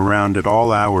walking around at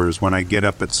all hours when I get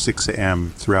up at 6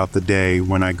 a.m. throughout the day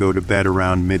when I go to bed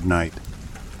around midnight.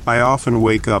 I often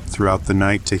wake up throughout the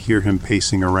night to hear him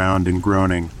pacing around and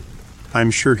groaning. I'm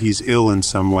sure he's ill in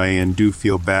some way and do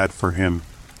feel bad for him,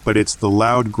 but it's the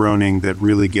loud groaning that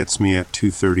really gets me at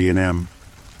 2:30 a.m.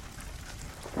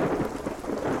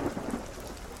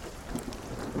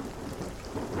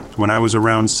 When I was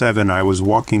around 7, I was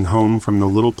walking home from the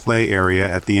little play area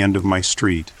at the end of my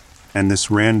street. and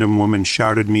this random woman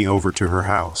shouted me over to her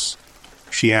house.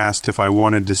 She asked if I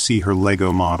wanted to see her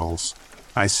Lego models.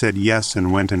 I said yes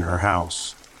and went in her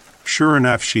house. Sure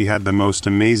enough, she had the most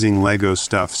amazing Lego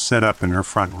stuff set up in her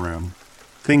front room.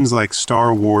 Things like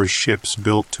Star Wars ships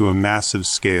built to a massive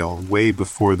scale way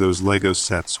before those Lego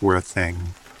sets were a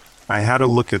thing. I had a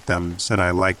look at them, said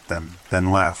I liked them,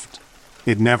 then left.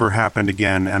 It never happened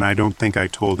again, and I don't think I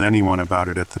told anyone about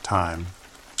it at the time.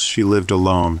 She lived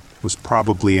alone, was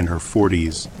probably in her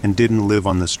 40s, and didn't live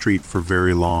on the street for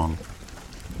very long.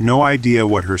 No idea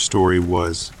what her story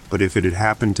was, but if it had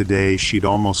happened today, she'd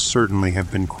almost certainly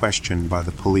have been questioned by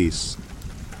the police.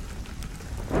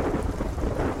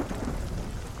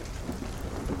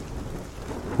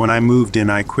 When I moved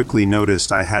in, I quickly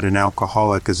noticed I had an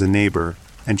alcoholic as a neighbor,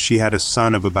 and she had a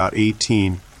son of about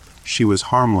 18. She was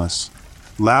harmless.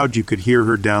 Loud you could hear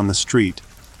her down the street,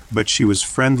 but she was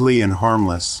friendly and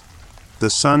harmless. The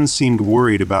son seemed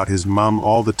worried about his mom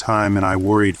all the time, and I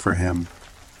worried for him.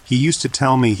 He used to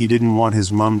tell me he didn't want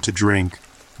his mom to drink,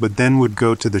 but then would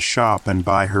go to the shop and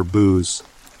buy her booze.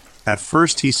 At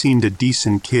first he seemed a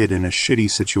decent kid in a shitty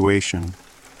situation.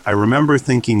 I remember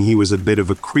thinking he was a bit of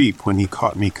a creep when he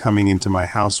caught me coming into my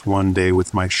house one day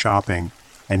with my shopping,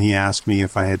 and he asked me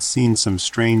if I had seen some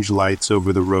strange lights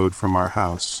over the road from our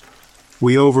house.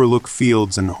 We overlook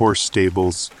fields and horse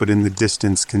stables, but in the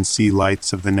distance can see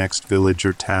lights of the next village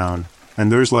or town.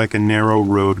 And there's like a narrow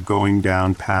road going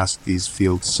down past these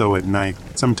fields, so at night,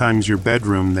 sometimes your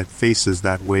bedroom that faces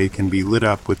that way can be lit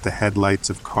up with the headlights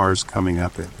of cars coming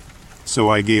up it. So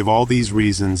I gave all these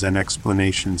reasons and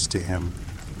explanations to him.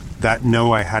 That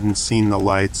no, I hadn't seen the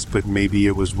lights, but maybe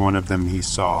it was one of them he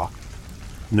saw.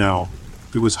 No,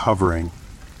 it was hovering,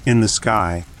 in the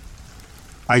sky.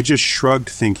 I just shrugged,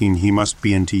 thinking he must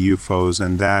be into UFOs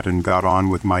and got on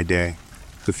with my day.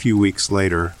 A few weeks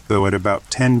later, though, at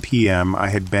about 10 p.m., I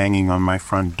had banging on my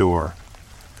front door.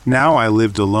 Now I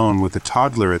lived alone with a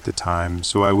toddler at the time,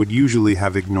 so I would usually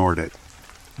have ignored it.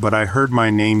 But I heard my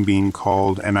name being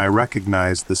called, and I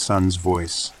recognized the son's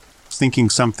voice. Thinking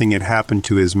something had happened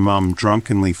to his mum,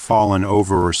 drunkenly fallen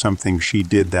over or something. She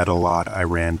did that a lot. I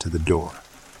ran to the door.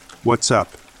 "What's up?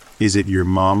 Is it your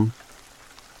mum?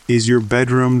 Is your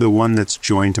bedroom the one that's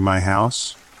joined to my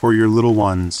house, or your little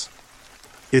one's?"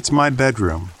 "It's my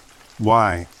bedroom."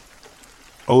 "Why?"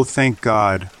 "Oh, thank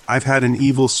God. I've had an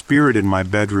evil spirit in my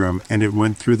bedroom, and it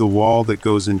went through the wall that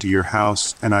goes into your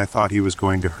house, and I thought he was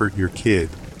going to hurt your kid.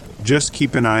 Just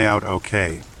keep an eye out,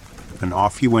 okay?" And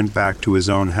off he went back to his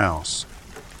own house.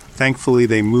 Thankfully,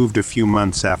 they moved a few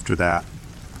months after that.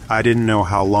 I didn't know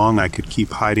how long I could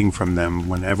keep hiding from them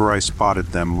whenever I spotted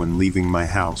them when leaving my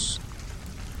house.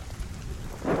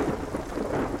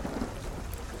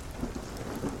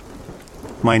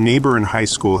 My neighbor in high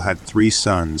school had 3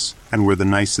 sons, and were the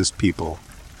nicest people.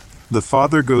 The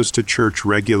father goes to church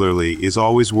regularly, is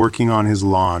always working on his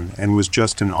lawn, and was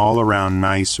just an all-around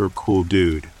nice or cool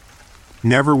dude.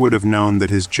 Never would have known that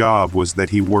his job was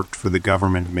that he worked for the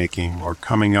government making or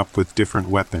coming up with different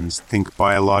weapons, think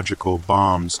biological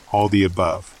bombs, all the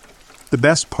above. The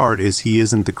best part is he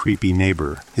isn't the creepy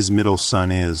neighbor, his middle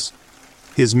son is.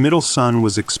 His middle son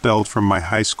was expelled from my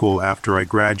high school after I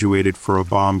graduated for a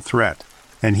bomb threat,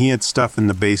 and he had stuff in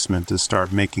the basement to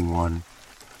start making one.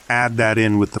 Add that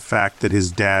in with the fact that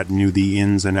his dad knew the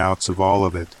ins and outs of all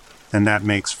of it, and that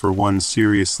makes for one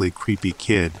seriously creepy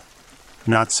kid.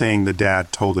 Not saying the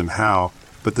dad told him how,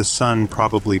 but the son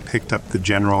probably picked up the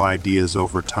general ideas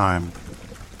over time.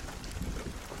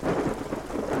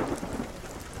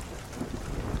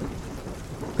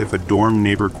 If a dorm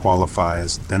neighbor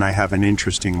qualifies, then I have an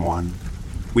interesting one.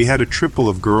 We had a triple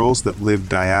of girls that lived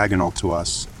diagonal to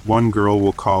us. One girl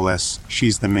we'll call S.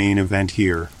 She's the main event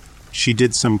here. She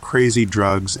did some crazy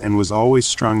drugs and was always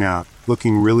strung out,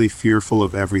 looking really fearful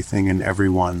of everything and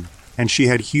everyone. And she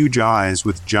had huge eyes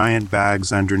with giant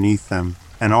bags underneath them,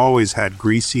 and always had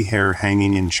greasy hair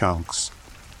hanging in chunks.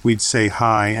 We'd say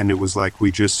hi, and it was like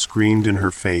we just screamed in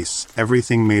her face.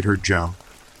 Everything made her jump.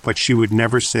 But she would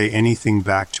never say anything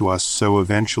back to us, so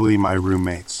eventually my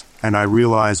roommates and I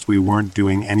realized we weren't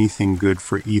doing anything good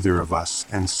for either of us,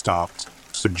 and stopped.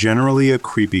 So generally a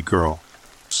creepy girl.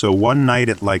 So one night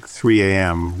at like 3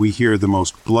 a.m., we hear the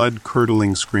most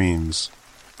blood-curdling screams.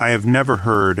 I have never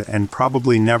heard, and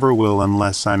probably never will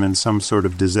unless I'm in some sort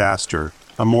of disaster,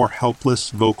 a more helpless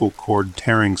vocal cord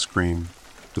tearing scream.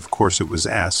 Of course it was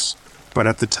S. But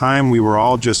at the time we were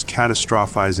all just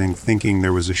catastrophizing, thinking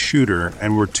there was a shooter,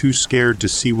 and were too scared to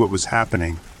see what was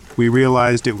happening. We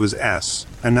realized it was S,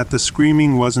 and that the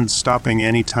screaming wasn't stopping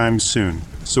anytime soon.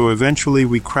 So eventually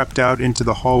we crept out into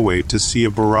the hallway to see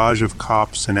a barrage of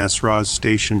cops and SRAs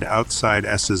stationed outside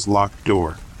S's locked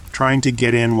door. trying to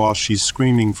get in while she's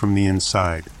screaming from the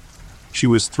inside. She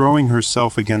was throwing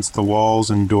herself against the walls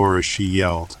and door as she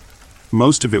yelled.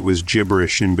 Most of it was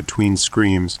gibberish in between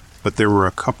screams, but there were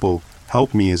a couple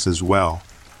 "help me's" as well.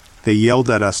 They yelled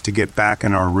at us to get back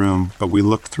in our room, but we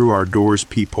looked through our door's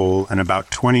peephole, and about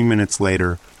 20 minutes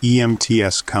later,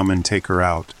 EMTs come and take her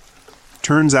out.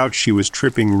 Turns out she was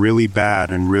tripping really bad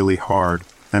and really hard,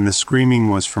 and the screaming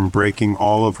was from breaking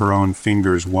all of her own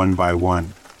fingers one by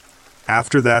one.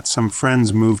 After that, some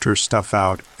friends moved her stuff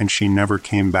out, and she never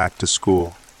came back to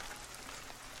school.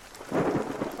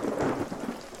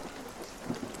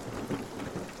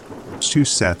 Two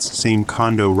sets, same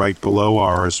condo right below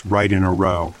ours, right in a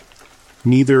row.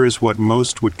 Neither is what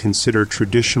most would consider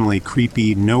traditionally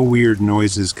creepy, no weird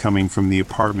noises coming from the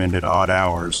apartment at odd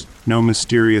hours, no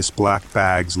mysterious black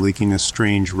bags leaking a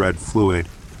strange red fluid,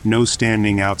 no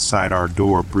standing outside our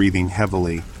door breathing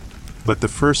heavily. But the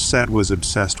first set was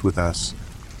obsessed with us.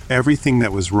 Everything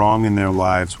that was wrong in their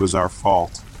lives was our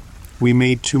fault. We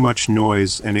made too much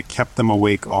noise and it kept them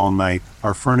awake all night.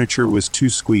 Our furniture was too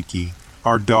squeaky.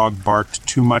 Our dog barked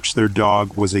too much. Their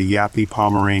dog was a yappy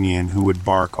Pomeranian who would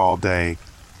bark all day.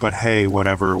 But hey,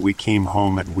 whatever, we came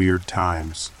home at weird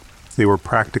times. They were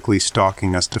practically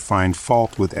stalking us to find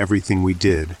fault with everything we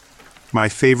did. My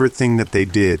favorite thing that they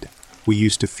did, we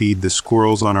used to feed the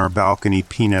squirrels on our balcony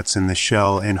peanuts in the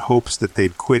shell in hopes that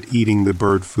they'd quit eating the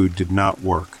bird food did not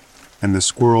work, and the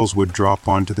squirrels would drop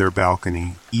onto their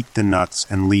balcony, eat the nuts,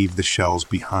 and leave the shells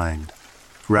behind.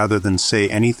 Rather than say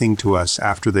anything to us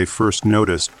after they first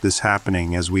noticed this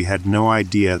happening, as we had no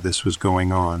idea this was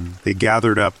going on, they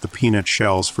gathered up the peanut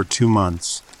shells for 2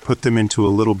 months, put them into a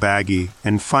little baggie,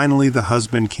 and finally the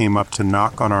husband came up to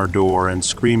knock on our door and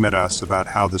scream at us about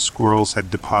how the squirrels had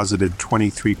deposited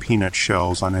 23 peanut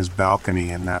shells on his balcony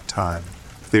in that time.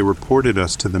 They reported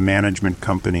us to the management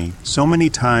company so many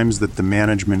times that the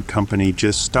management company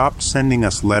just stopped sending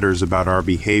us letters about our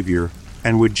behavior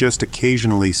and would just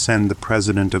occasionally send the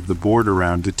president of the board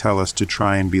around to tell us to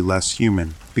try and be less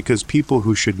human, because people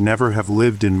who should never have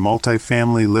lived in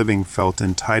multifamily living felt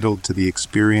entitled to the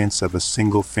experience of a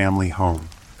single-family home.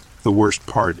 The worst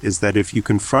part is that if you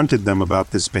confronted them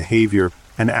about this behavior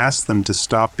and asked them to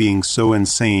stop being so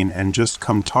insane and just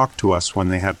come talk to us when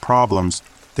they had problems,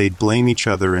 they'd blame each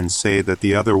other and say that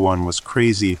the other one was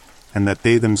crazy and that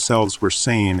they themselves were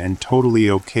sane and totally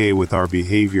okay with our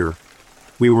behavior.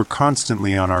 We were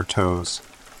constantly on our toes.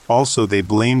 Also, they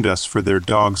blamed us for their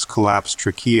dog's collapsed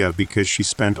trachea because she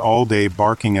spent all day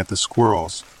barking at the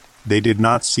squirrels. They did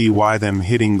not see why them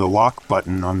hitting the lock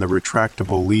button on the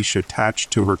retractable leash attached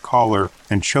to her collar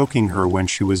and choking her when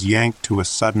she was yanked to a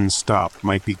sudden stop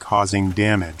might be causing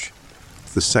damage.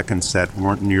 The second set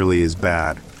weren't nearly as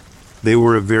bad. They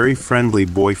were a very friendly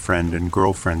boyfriend and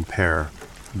girlfriend pair.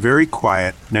 Very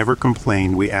quiet, never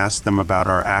complained. We asked them about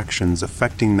our actions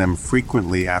affecting them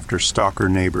frequently after stalker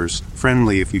neighbors,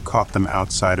 friendly if you caught them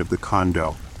outside of the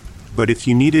condo. But if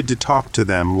you needed to talk to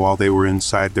them while they were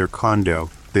inside their condo,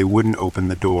 they wouldn't open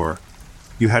the door.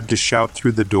 You had to shout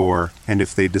through the door, and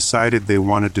if they decided they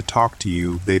wanted to talk to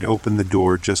you, they'd open the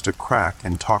door just a crack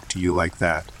and talk to you like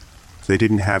that. They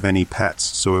didn't have any pets,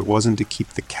 so it wasn't to keep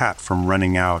the cat from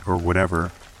running out or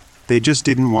whatever. They just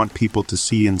didn't want people to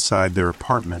see inside their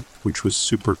apartment, which was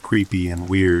super creepy and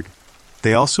weird.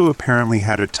 They also apparently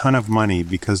had a ton of money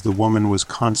because the woman was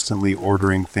constantly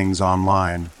ordering things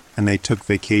online, and they took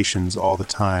vacations all the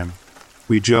time.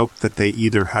 We joked that they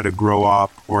either had a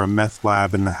grow-op or a meth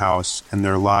lab in the house, and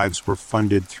their lives were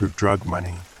funded through drug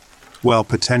money. Well,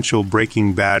 potential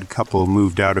Breaking Bad couple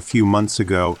moved out a few months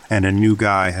ago, and a new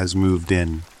guy has moved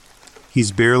in.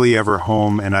 He's barely ever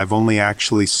home, and I've only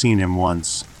actually seen him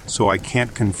once, so I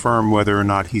can't confirm whether or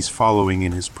not he's following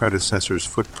in his predecessor's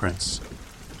footprints.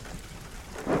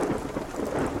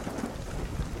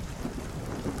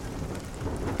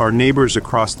 Our neighbors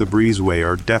across the breezeway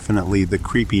are definitely the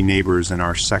creepy neighbors in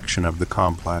our section of the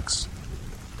complex.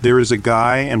 There is a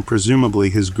guy and presumably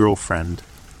his girlfriend.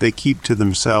 They keep to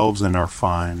themselves and are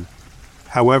fine.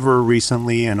 However,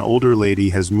 recently an older lady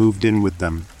has moved in with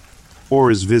them, or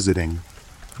is visiting.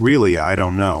 Really, I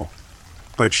don't know.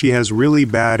 But she has really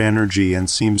bad energy and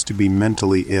seems to be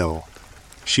mentally ill.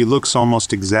 She looks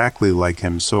almost exactly like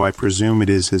him, so I presume it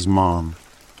is his mom.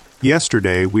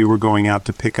 Yesterday, we were going out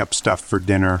to pick up stuff for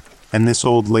dinner, and this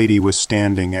old lady was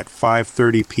standing at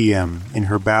 5:30 p.m. in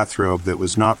her bathrobe that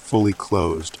was not fully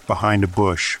closed, behind a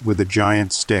bush, with a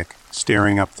giant stick,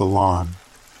 staring up the lawn.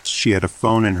 She had a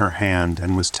phone in her hand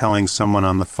and was telling someone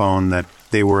on the phone that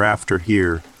they were after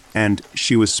here, and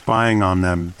she was spying on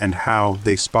them and how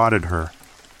they spotted her.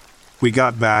 We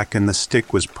got back and the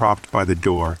stick was propped by the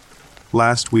door.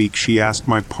 Last week, she asked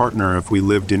my partner if we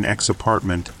lived in X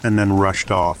apartment and then rushed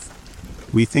off.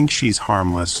 We think she's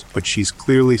harmless, but she's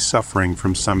clearly suffering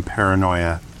from some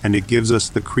paranoia, and it gives us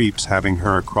the creeps having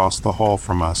her across the hall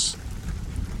from us.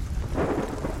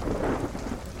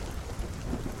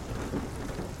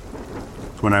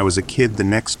 When I was a kid, the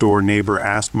next-door neighbor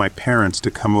asked my parents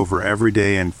to come over every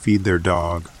day and feed their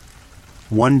dog.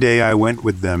 One day I went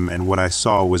with them, and what I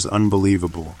saw was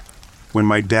unbelievable. When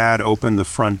my dad opened the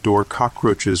front door,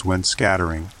 cockroaches went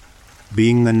scattering.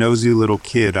 Being the nosy little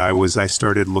kid I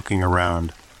started looking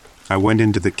around. I went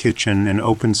into the kitchen and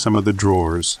opened some of the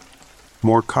drawers.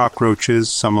 More cockroaches,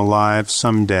 some alive,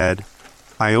 some dead.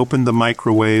 I opened the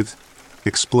microwave,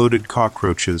 exploded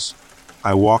cockroaches.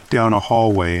 I walked down a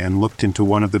hallway and looked into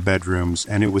one of the bedrooms,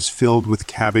 and it was filled with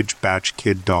Cabbage Patch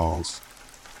Kid dolls.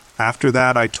 After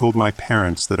that, I told my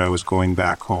parents that I was going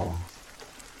back home.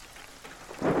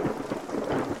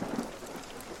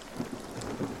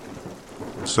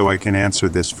 So I can answer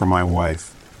this for my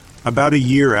wife. About a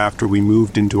year after we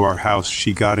moved into our house,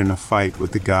 she got in a fight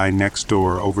with the guy next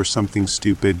door over something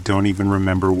stupid, don't even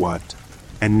remember what.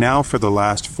 And now for the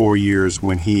last 4 years,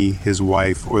 when he, his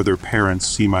wife, or their parents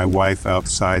see my wife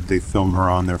outside, they film her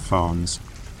on their phones.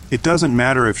 It doesn't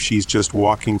matter if she's just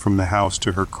walking from the house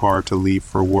to her car to leave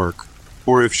for work,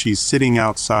 or if she's sitting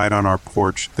outside on our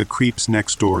porch, the creeps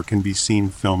next door can be seen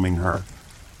filming her.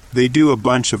 They do a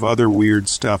bunch of other weird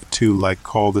stuff too, like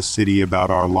call the city about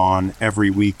our lawn every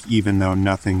week even though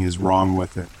nothing is wrong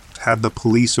with it. Had the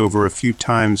police over a few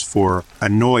times for a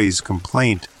noise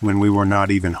complaint when we were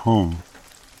not even home.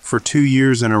 For 2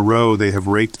 years in a row they have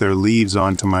raked their leaves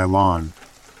onto my lawn.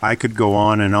 I could go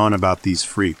on and on about these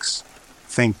freaks.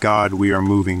 Thank God we are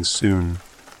moving soon.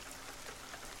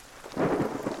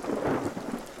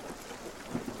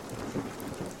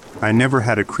 I never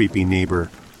had a creepy neighbor,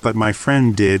 but my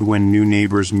friend did when new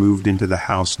neighbors moved into the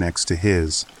house next to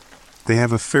his. They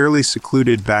have a fairly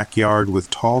secluded backyard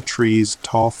with tall trees,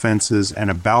 tall fences,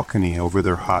 and a balcony over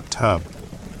their hot tub.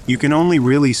 You can only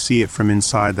really see it from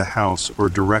inside the house or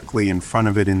directly in front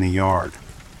of it in the yard.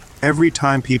 Every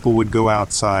time people would go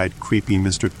outside, creepy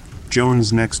Mr.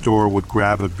 Jones next door would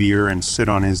grab a beer and sit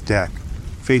on his deck,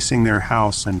 facing their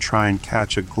house and try and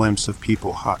catch a glimpse of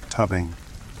people hot tubbing.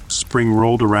 Spring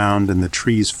rolled around and the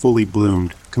trees fully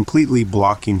bloomed, completely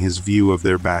blocking his view of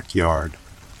their backyard.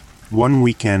 One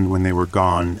weekend when they were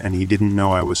gone and he didn't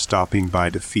know I was stopping by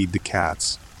to feed the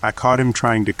cats, I caught him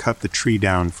trying to cut the tree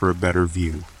down for a better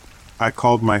view. I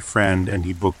called my friend and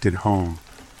he booked it home.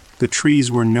 The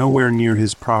trees were nowhere near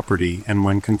his property, and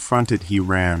when confronted he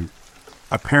ran.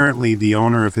 Apparently the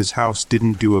owner of his house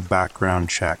didn't do a background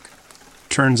check.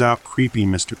 Turns out creepy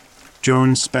Mr.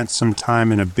 Jones spent some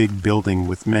time in a big building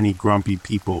with many grumpy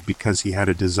people because he had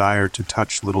a desire to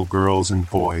touch little girls and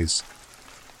boys.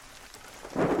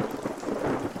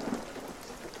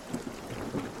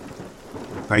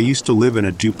 I used to live in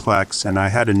a duplex, and I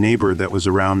had a neighbor that was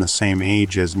around the same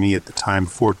age as me at the time,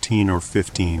 14 or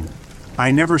 15.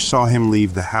 I never saw him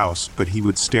leave the house, but he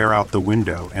would stare out the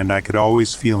window, and I could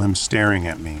always feel him staring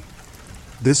at me.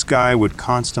 This guy would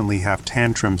constantly have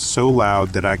tantrums so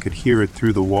loud that I could hear it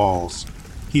through the walls.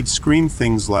 He'd scream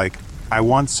things like, "I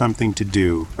want something to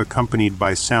do," accompanied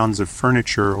by sounds of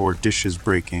furniture or dishes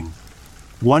breaking.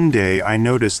 One day I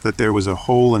noticed that there was a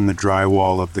hole in the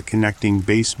drywall of the connecting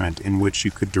basement in which you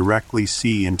could directly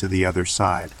see into the other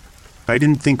side. I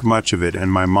didn't think much of it,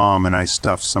 and my mom and I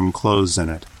stuffed some clothes in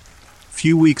it. A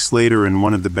few weeks later, in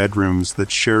one of the bedrooms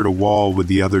that shared a wall with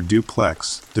the other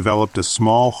duplex, developed a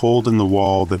small hole in the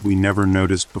wall that we never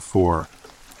noticed before.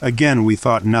 Again, we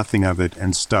thought nothing of it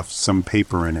and stuffed some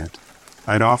paper in it.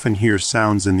 I'd often hear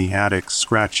sounds in the attic,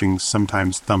 scratching,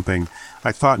 sometimes thumping.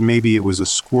 I thought maybe it was a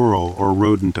squirrel or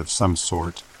rodent of some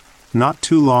sort. Not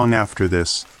too long after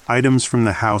this, items from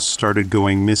the house started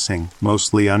going missing,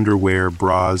 mostly underwear,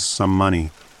 bras, some money.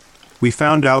 We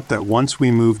found out that once we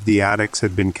moved, the attics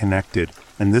had been connected,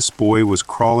 and this boy was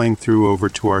crawling through over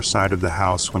to our side of the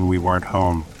house when we weren't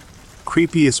home.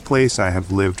 Creepiest place I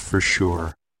have lived for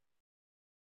sure.